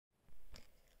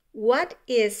What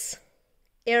is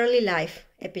early life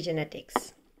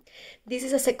epigenetics? This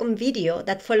is a second video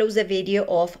that follows the video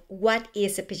of what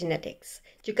is epigenetics.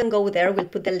 You can go there, we'll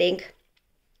put the link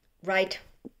right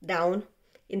down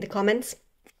in the comments.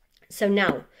 So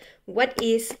now, what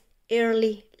is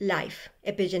early life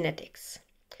epigenetics?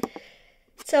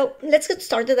 So let's get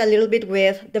started a little bit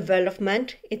with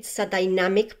development. It's a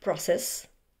dynamic process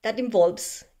that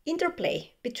involves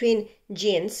interplay between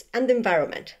genes and the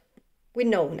environment. We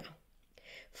know now.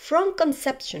 From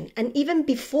conception and even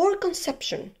before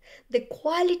conception, the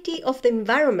quality of the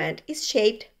environment is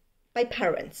shaped by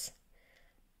parents.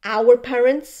 Our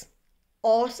parents,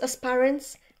 us as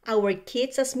parents, our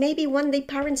kids as maybe one day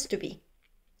parents to be.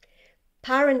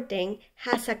 Parenting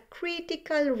has a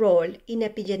critical role in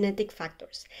epigenetic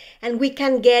factors, and we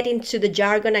can get into the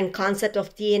jargon and concept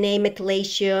of DNA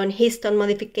methylation, histone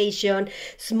modification,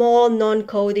 small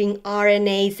non-coding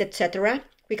RNAs, etc.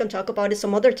 We can talk about it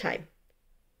some other time.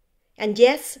 And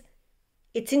yes,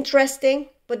 it's interesting,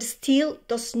 but still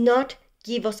does not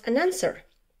give us an answer.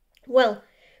 Well,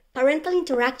 parental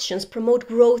interactions promote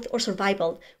growth or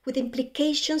survival with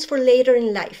implications for later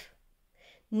in life.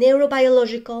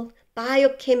 Neurobiological,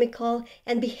 biochemical,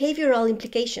 and behavioral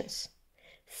implications.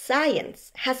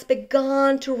 Science has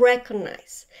begun to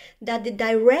recognize that the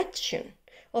direction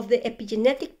of the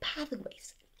epigenetic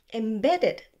pathways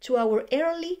embedded to our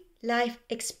early life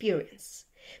experience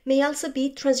may also be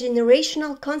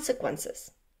transgenerational consequences.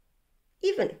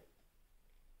 Even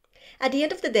at the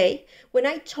end of the day, when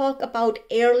I talk about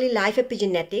early life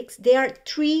epigenetics, there are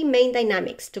three main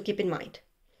dynamics to keep in mind.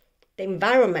 The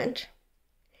environment,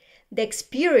 the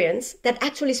experience that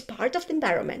actually is part of the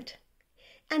environment,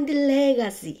 and the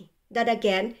legacy that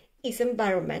again is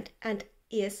environment and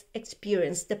is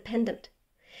experience dependent.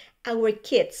 Our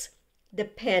kids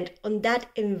depend on that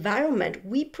environment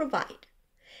we provide,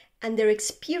 and their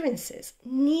experiences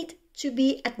need to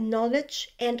be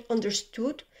acknowledged and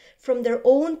understood from their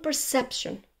own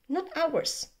perception, not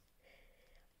ours.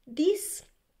 This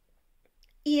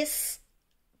is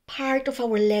part of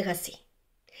our legacy.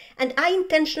 And I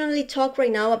intentionally talk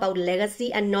right now about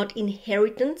legacy and not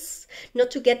inheritance,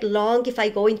 not to get long if I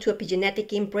go into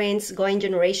epigenetic imprints, going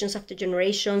generations after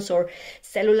generations, or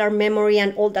cellular memory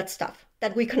and all that stuff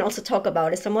that we can also talk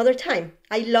about at some other time.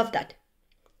 I love that.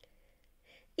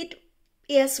 It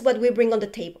is what we bring on the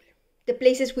table, the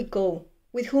places we go,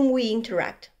 with whom we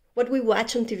interact, what we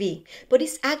watch on TV, but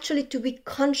it's actually to be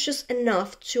conscious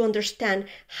enough to understand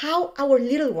how our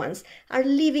little ones are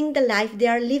living the life they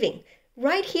are living,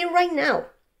 right here, right now,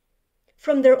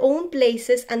 from their own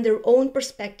places and their own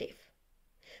perspective.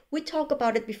 We talked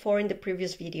about it before in the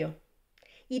previous video.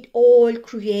 It all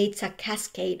creates a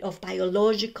cascade of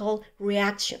biological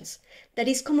reactions. That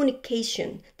is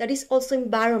communication, that is also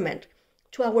environment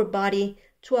to our body,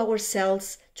 to our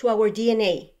cells, to our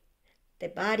DNA. The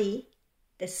body,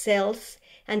 the cells,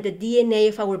 and the DNA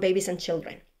of our babies and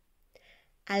children.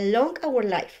 Along our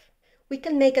life, we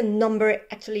can make a long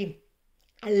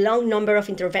number of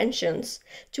interventions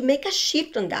to make a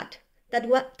shift on that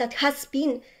has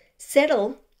been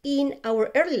settled in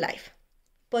our early life.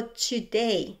 But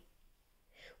today,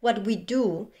 what we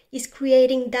do is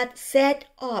creating that set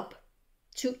up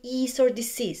to ease or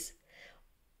disease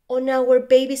on our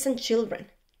babies and children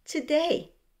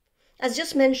today. As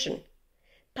just mentioned,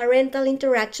 parental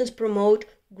interactions promote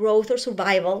growth or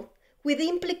survival with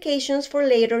implications for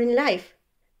later in life.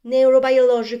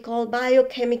 Neurobiological,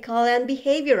 biochemical, and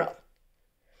behavioral.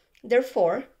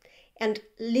 Therefore, and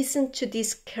listen to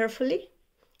this carefully,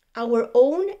 our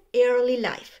own early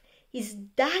life is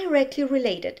directly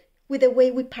related with the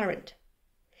way we parent.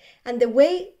 And the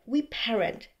way we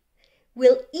parent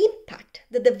will impact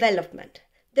the development,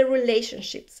 the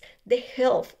relationships, the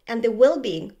health, and the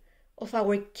well-being of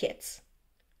our kids.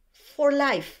 For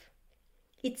life,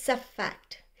 it's a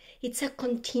fact. It's a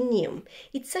continuum.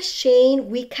 It's a chain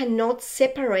we cannot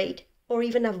separate or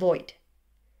even avoid,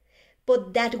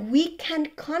 but that we can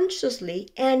consciously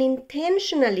and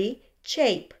intentionally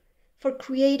shape for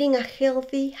creating a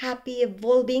healthy, happy,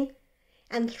 evolving,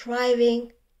 and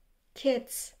thriving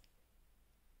kids,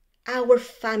 our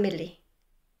family.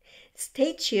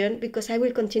 Stay tuned because I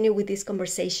will continue with this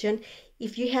conversation.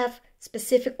 If you have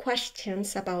specific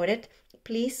questions about it,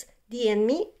 please DM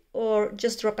me or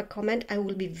just drop a comment. I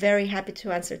will be very happy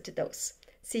to answer to those.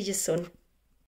 See you soon.